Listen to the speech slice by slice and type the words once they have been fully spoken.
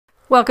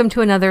Welcome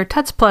to another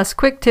Tuts Plus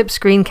Quick Tip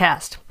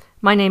screencast.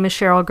 My name is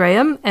Cheryl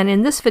Graham, and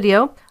in this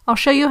video, I'll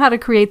show you how to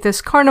create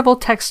this Carnival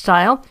text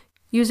style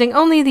using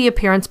only the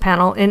Appearance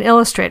panel in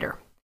Illustrator.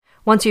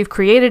 Once you've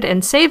created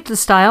and saved the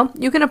style,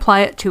 you can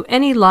apply it to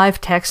any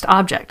live text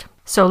object.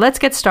 So let's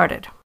get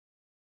started.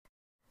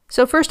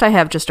 So first I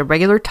have just a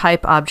regular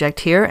type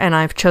object here, and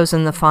I've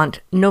chosen the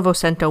font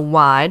Novecento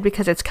Wide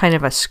because it's kind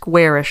of a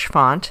squarish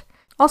font.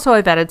 Also,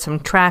 I've added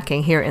some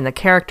tracking here in the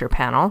character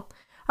panel.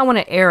 I want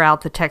to air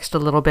out the text a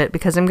little bit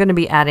because I'm going to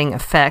be adding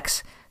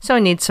effects, so I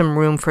need some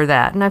room for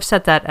that, and I've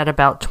set that at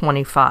about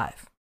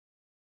 25.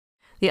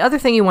 The other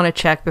thing you want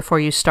to check before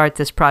you start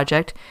this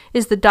project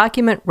is the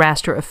Document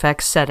Raster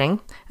Effects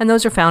setting, and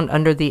those are found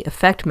under the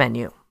Effect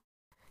menu.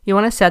 You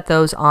want to set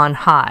those on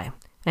High,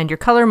 and your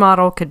color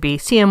model could be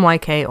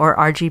CMYK or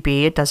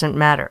RGB, it doesn't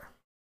matter.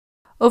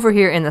 Over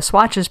here in the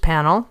Swatches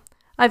panel,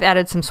 I've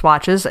added some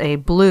swatches, a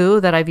blue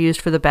that I've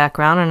used for the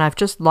background, and I've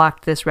just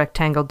locked this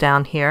rectangle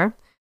down here.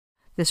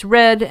 This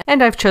red,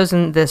 and I've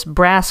chosen this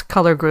brass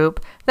color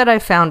group that I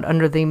found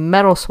under the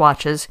metal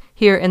swatches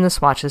here in the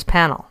Swatches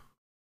panel.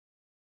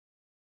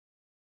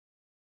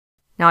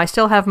 Now I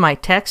still have my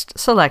text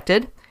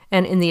selected,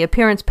 and in the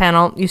Appearance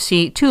panel you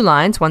see two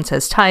lines, one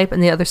says Type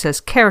and the other says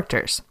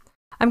Characters.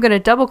 I'm going to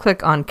double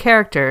click on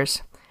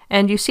Characters,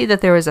 and you see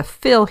that there is a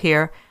fill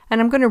here, and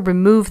I'm going to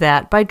remove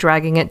that by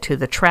dragging it to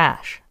the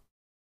trash.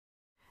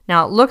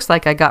 Now it looks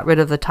like I got rid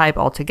of the type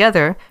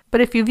altogether,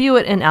 but if you view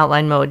it in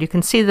outline mode, you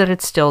can see that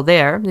it's still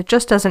there. It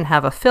just doesn't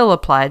have a fill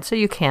applied, so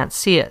you can't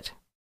see it.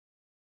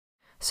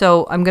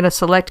 So I'm going to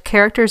select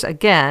Characters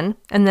again,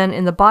 and then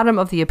in the bottom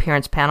of the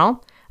Appearance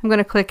panel, I'm going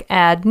to click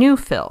Add New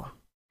Fill.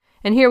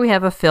 And here we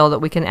have a fill that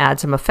we can add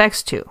some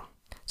effects to.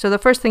 So the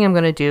first thing I'm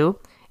going to do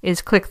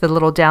is click the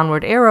little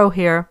downward arrow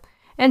here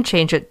and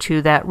change it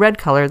to that red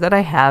color that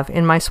I have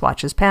in my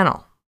Swatches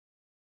panel.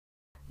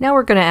 Now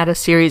we're going to add a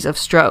series of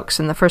strokes,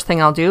 and the first thing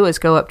I'll do is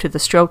go up to the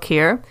stroke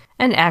here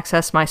and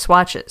access my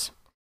swatches.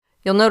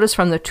 You'll notice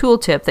from the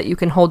tooltip that you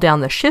can hold down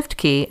the Shift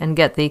key and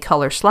get the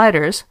color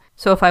sliders,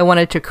 so if I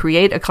wanted to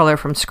create a color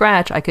from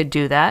scratch I could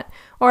do that,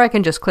 or I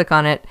can just click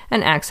on it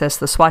and access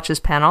the Swatches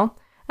panel,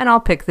 and I'll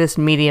pick this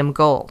medium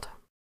gold.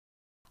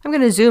 I'm going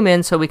to zoom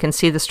in so we can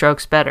see the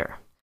strokes better.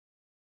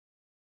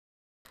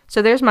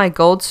 So there's my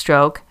gold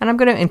stroke, and I'm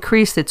going to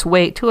increase its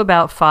weight to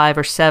about 5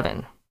 or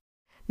 7.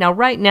 Now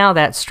right now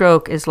that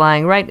stroke is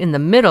lying right in the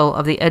middle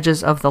of the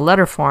edges of the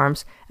letter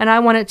forms, and I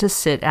want it to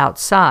sit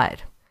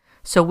outside.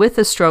 So with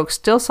the stroke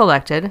still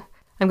selected,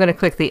 I'm going to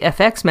click the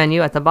FX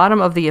menu at the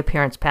bottom of the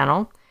Appearance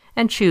panel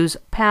and choose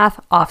Path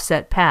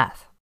Offset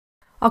Path.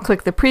 I'll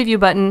click the Preview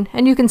button,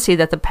 and you can see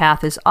that the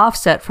path is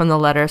offset from the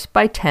letters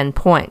by 10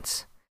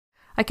 points.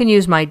 I can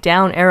use my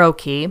down arrow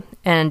key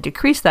and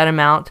decrease that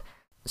amount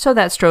so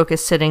that stroke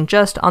is sitting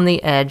just on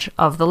the edge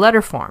of the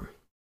letter form.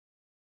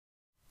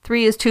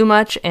 3 is too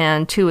much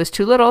and 2 is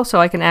too little, so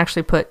I can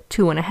actually put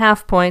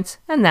 2.5 points,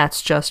 and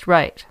that's just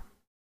right.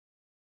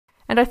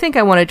 And I think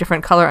I want a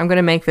different color. I'm going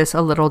to make this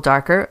a little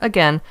darker,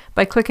 again,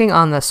 by clicking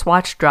on the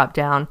Swatch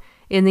drop-down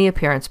in the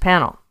Appearance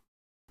panel.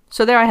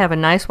 So there I have a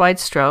nice wide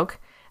stroke,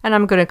 and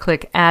I'm going to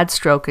click Add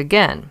Stroke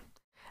again.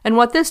 And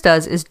what this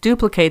does is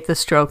duplicate the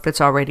stroke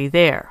that's already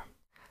there.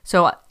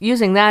 So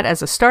using that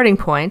as a starting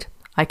point,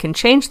 I can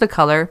change the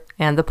color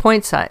and the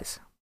point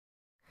size.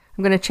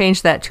 I'm going to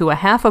change that to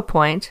 0.5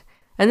 point,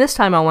 and this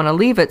time I want to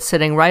leave it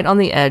sitting right on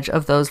the edge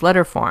of those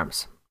letter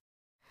forms.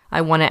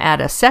 I want to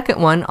add a second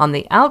one on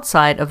the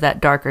outside of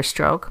that darker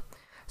stroke,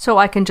 so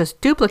I can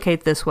just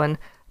duplicate this one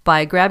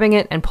by grabbing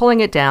it and pulling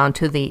it down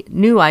to the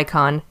new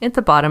icon at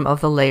the bottom of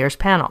the Layers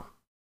panel.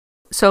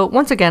 So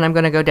once again I'm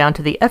going to go down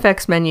to the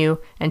FX menu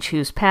and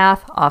choose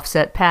Path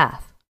Offset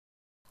Path.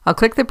 I'll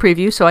click the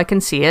preview so I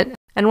can see it,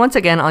 and once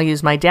again I'll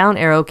use my down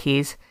arrow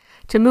keys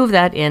to move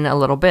that in a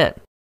little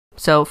bit.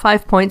 So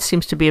 5 points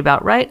seems to be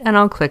about right, and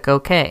I'll click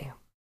OK.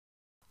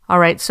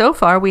 Alright, so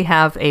far we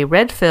have a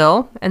red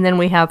fill, and then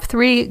we have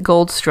 3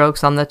 gold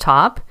strokes on the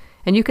top,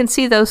 and you can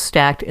see those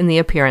stacked in the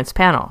Appearance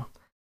panel.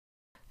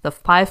 The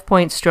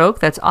 5-point stroke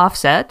that's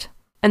offset,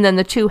 and then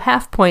the 2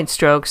 half-point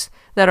strokes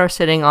that are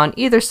sitting on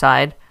either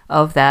side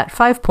of that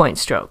 5-point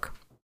stroke.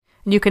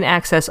 And you can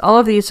access all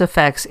of these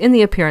effects in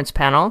the Appearance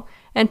panel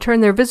and turn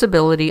their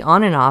visibility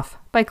on and off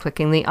by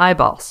clicking the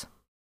eyeballs.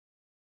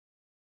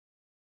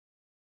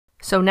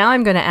 So now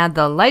I'm going to add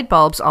the light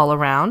bulbs all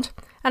around,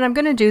 and I'm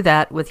going to do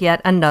that with yet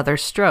another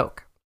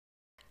stroke.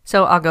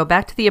 So I'll go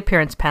back to the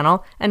Appearance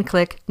panel and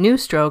click New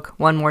Stroke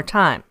one more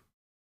time.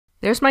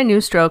 There's my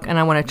new stroke, and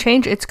I want to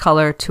change its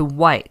color to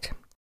white.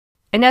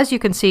 And as you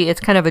can see,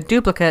 it's kind of a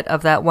duplicate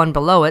of that one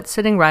below it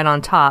sitting right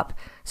on top,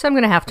 so I'm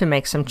going to have to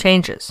make some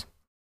changes.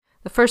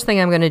 The first thing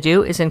I'm going to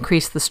do is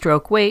increase the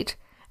stroke weight,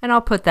 and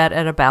I'll put that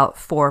at about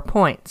 4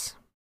 points.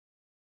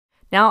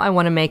 Now I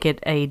want to make it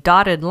a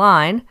dotted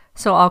line,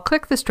 so I'll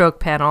click the Stroke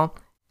panel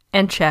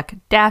and check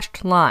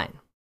Dashed Line.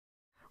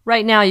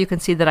 Right now you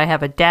can see that I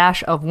have a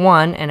dash of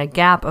 1 and a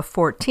gap of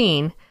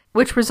 14,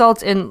 which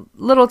results in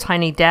little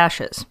tiny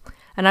dashes.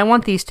 And I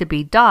want these to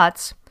be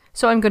dots,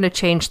 so I'm going to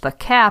change the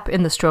cap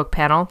in the Stroke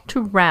panel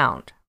to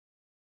round.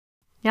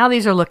 Now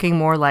these are looking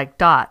more like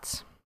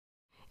dots.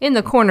 In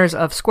the corners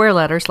of square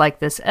letters like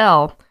this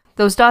L,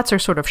 those dots are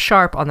sort of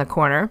sharp on the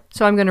corner,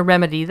 so I'm going to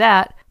remedy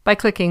that by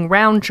clicking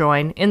Round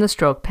Join in the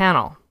stroke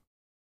panel.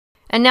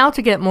 And now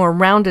to get more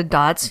rounded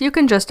dots, you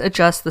can just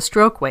adjust the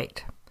stroke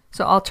weight.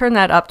 So I'll turn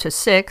that up to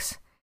 6,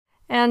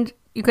 and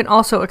you can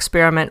also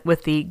experiment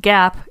with the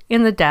gap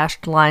in the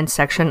dashed line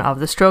section of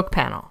the stroke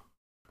panel.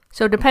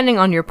 So depending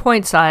on your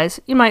point size,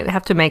 you might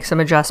have to make some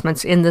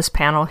adjustments in this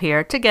panel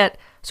here to get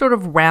sort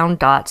of round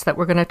dots that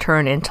we're going to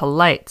turn into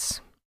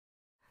lights.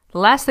 The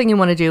last thing you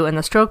want to do in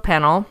the stroke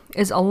panel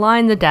is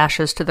align the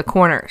dashes to the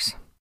corners.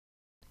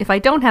 If I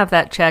don't have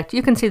that checked,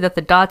 you can see that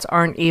the dots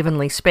aren't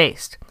evenly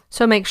spaced.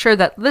 So make sure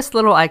that this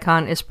little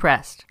icon is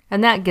pressed,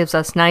 and that gives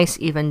us nice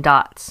even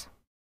dots.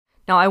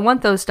 Now I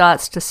want those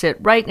dots to sit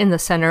right in the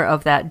center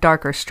of that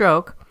darker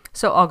stroke,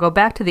 so I'll go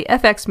back to the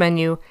FX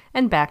menu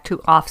and back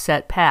to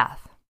Offset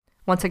Path.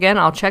 Once again,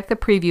 I'll check the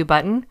Preview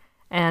button,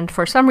 and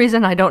for some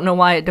reason I don't know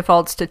why it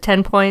defaults to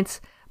 10 points,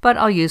 but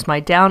I'll use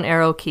my down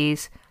arrow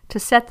keys to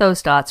set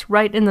those dots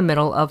right in the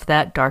middle of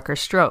that darker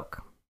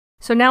stroke.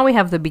 So now we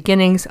have the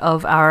beginnings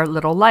of our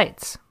little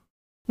lights.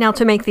 Now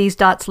to make these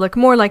dots look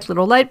more like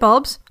little light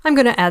bulbs, I'm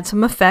going to add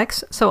some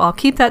effects, so I'll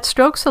keep that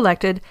stroke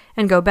selected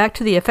and go back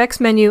to the Effects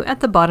menu at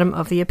the bottom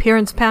of the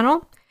Appearance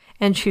panel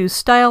and choose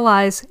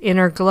Stylize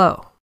Inner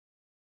Glow.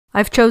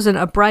 I've chosen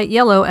a bright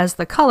yellow as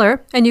the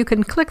color, and you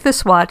can click the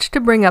swatch to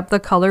bring up the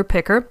color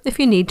picker if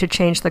you need to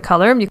change the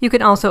color. You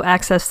can also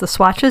access the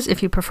swatches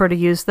if you prefer to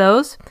use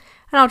those,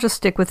 and I'll just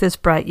stick with this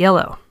bright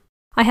yellow.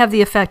 I have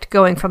the effect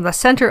going from the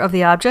center of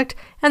the object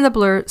and the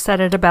blur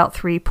set at about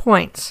 3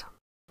 points.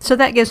 So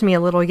that gives me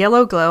a little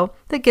yellow glow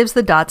that gives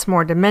the dots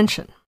more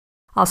dimension.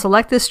 I'll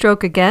select this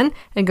stroke again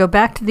and go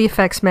back to the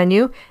Effects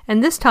menu,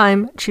 and this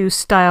time choose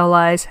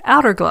Stylize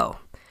Outer Glow.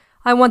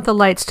 I want the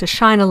lights to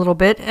shine a little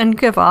bit and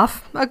give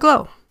off a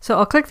glow. So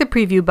I'll click the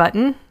Preview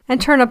button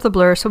and turn up the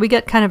blur so we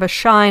get kind of a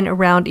shine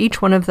around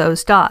each one of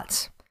those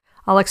dots.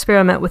 I'll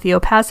experiment with the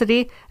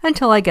opacity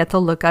until I get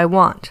the look I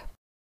want.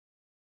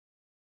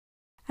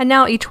 And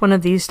now each one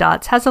of these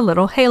dots has a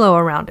little halo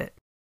around it.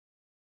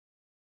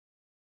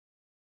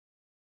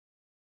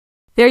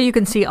 There you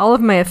can see all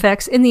of my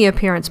effects in the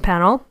Appearance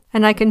panel,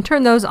 and I can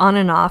turn those on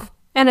and off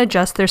and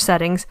adjust their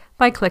settings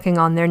by clicking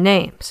on their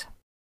names.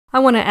 I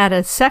want to add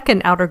a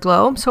second outer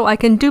glow, so I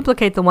can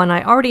duplicate the one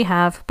I already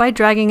have by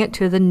dragging it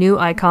to the new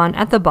icon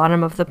at the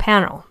bottom of the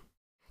panel.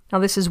 Now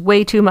this is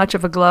way too much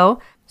of a glow,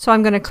 so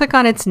I'm going to click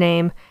on its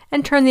name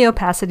and turn the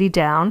opacity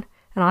down,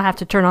 and I'll have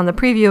to turn on the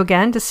preview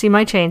again to see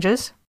my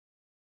changes.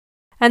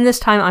 And this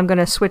time I'm going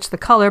to switch the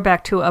color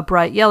back to a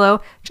bright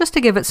yellow just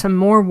to give it some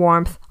more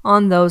warmth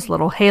on those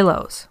little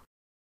halos.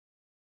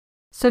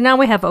 So now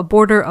we have a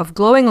border of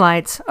glowing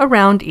lights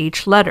around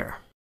each letter.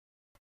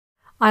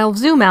 I'll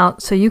zoom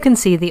out so you can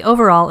see the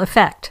overall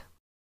effect.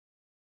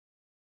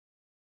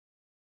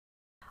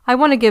 I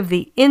want to give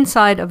the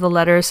inside of the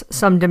letters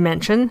some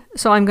dimension,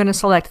 so I'm going to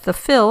select the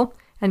Fill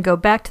and go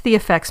back to the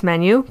Effects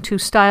menu to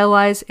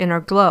Stylize Inner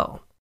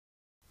Glow.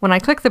 When I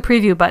click the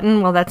Preview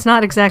button, well, that's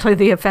not exactly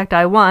the effect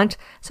I want,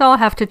 so I'll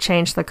have to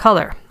change the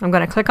color. I'm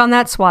going to click on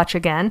that swatch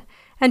again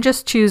and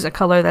just choose a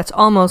color that's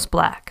almost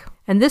black.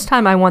 And this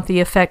time I want the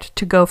effect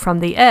to go from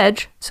the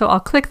edge, so I'll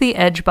click the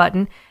Edge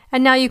button,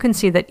 and now you can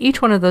see that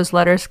each one of those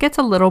letters gets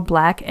a little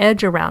black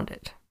edge around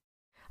it.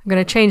 I'm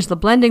going to change the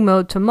blending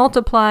mode to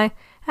Multiply,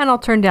 and I'll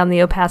turn down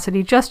the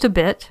opacity just a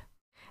bit.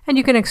 And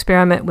you can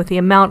experiment with the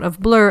amount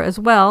of blur as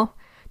well,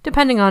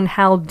 depending on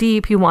how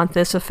deep you want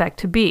this effect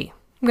to be.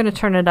 I'm going to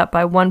turn it up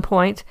by 1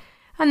 point,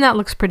 and that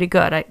looks pretty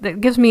good. That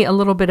gives me a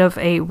little bit of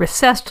a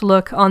recessed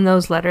look on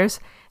those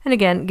letters, and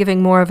again,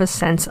 giving more of a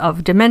sense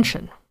of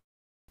dimension.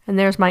 And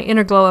there's my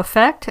inner glow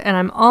effect, and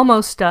I'm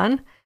almost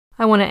done.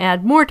 I want to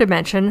add more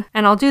dimension,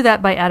 and I'll do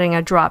that by adding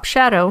a drop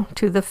shadow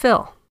to the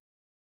fill.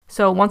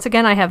 So once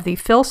again, I have the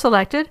fill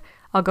selected.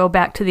 I'll go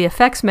back to the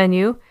Effects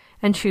menu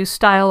and choose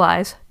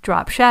Stylize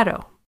Drop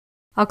Shadow.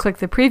 I'll click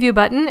the Preview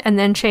button and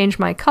then change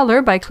my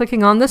color by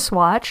clicking on the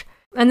swatch,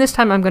 and this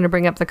time I'm going to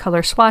bring up the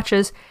color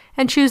swatches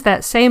and choose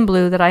that same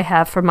blue that I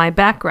have for my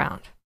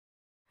background.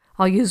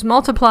 I'll use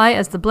Multiply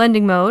as the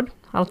blending mode.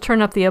 I'll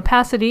turn up the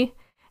opacity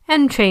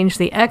and change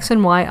the X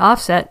and Y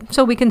offset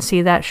so we can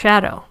see that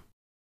shadow.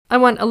 I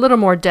want a little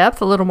more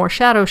depth, a little more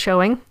shadow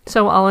showing,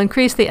 so I'll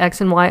increase the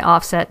X and Y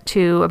offset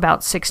to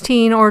about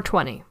 16 or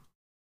 20.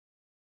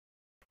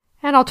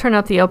 And I'll turn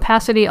up the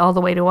opacity all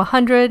the way to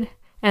 100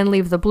 and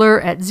leave the blur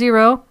at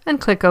 0 and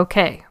click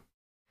OK.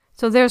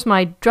 So there's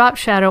my drop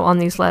shadow on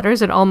these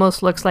letters. It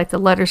almost looks like the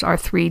letters are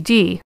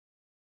 3D.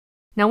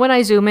 Now when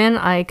I zoom in,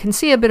 I can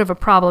see a bit of a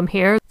problem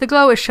here. The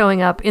glow is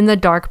showing up in the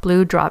dark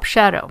blue drop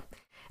shadow.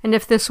 And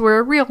if this were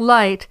a real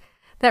light,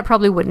 that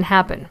probably wouldn't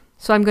happen.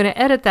 So I'm going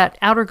to edit that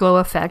outer glow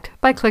effect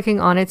by clicking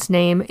on its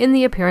name in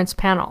the Appearance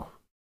panel.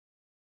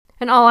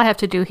 And all I have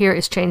to do here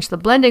is change the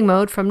blending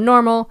mode from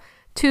normal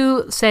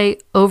to, say,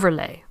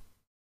 overlay.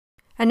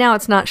 And now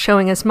it's not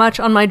showing as much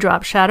on my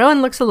drop shadow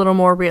and looks a little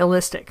more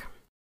realistic.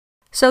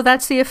 So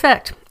that's the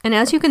effect, and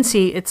as you can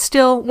see, it's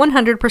still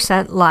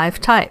 100%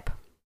 live type.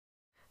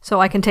 So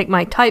I can take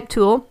my Type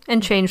tool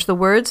and change the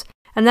words,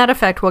 and that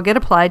effect will get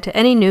applied to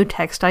any new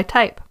text I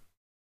type.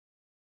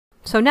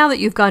 So now that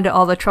you've gone to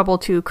all the trouble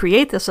to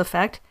create this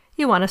effect,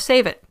 you want to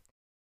save it.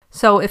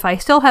 So if I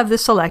still have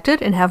this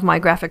selected and have my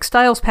Graphic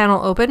Styles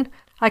panel open,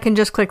 I can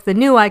just click the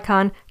New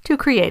icon to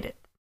create it.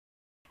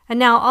 And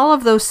now all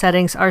of those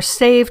settings are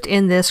saved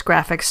in this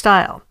graphic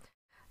style.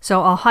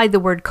 So I'll hide the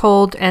word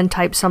cold and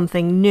type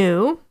something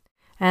new,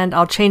 and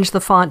I'll change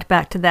the font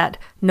back to that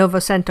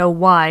Novecento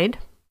wide.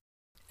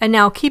 And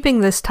now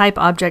keeping this type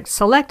object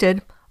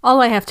selected,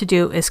 all I have to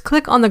do is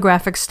click on the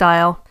graphic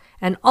style,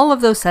 and all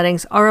of those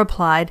settings are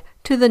applied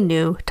to the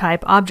new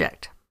type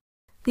object.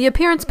 The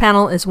Appearance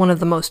panel is one of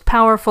the most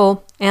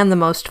powerful and the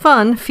most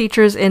fun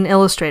features in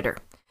Illustrator.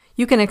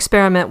 You can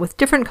experiment with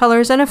different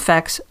colors and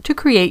effects to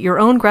create your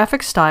own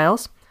graphic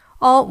styles,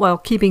 all while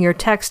keeping your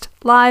text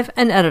live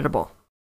and editable.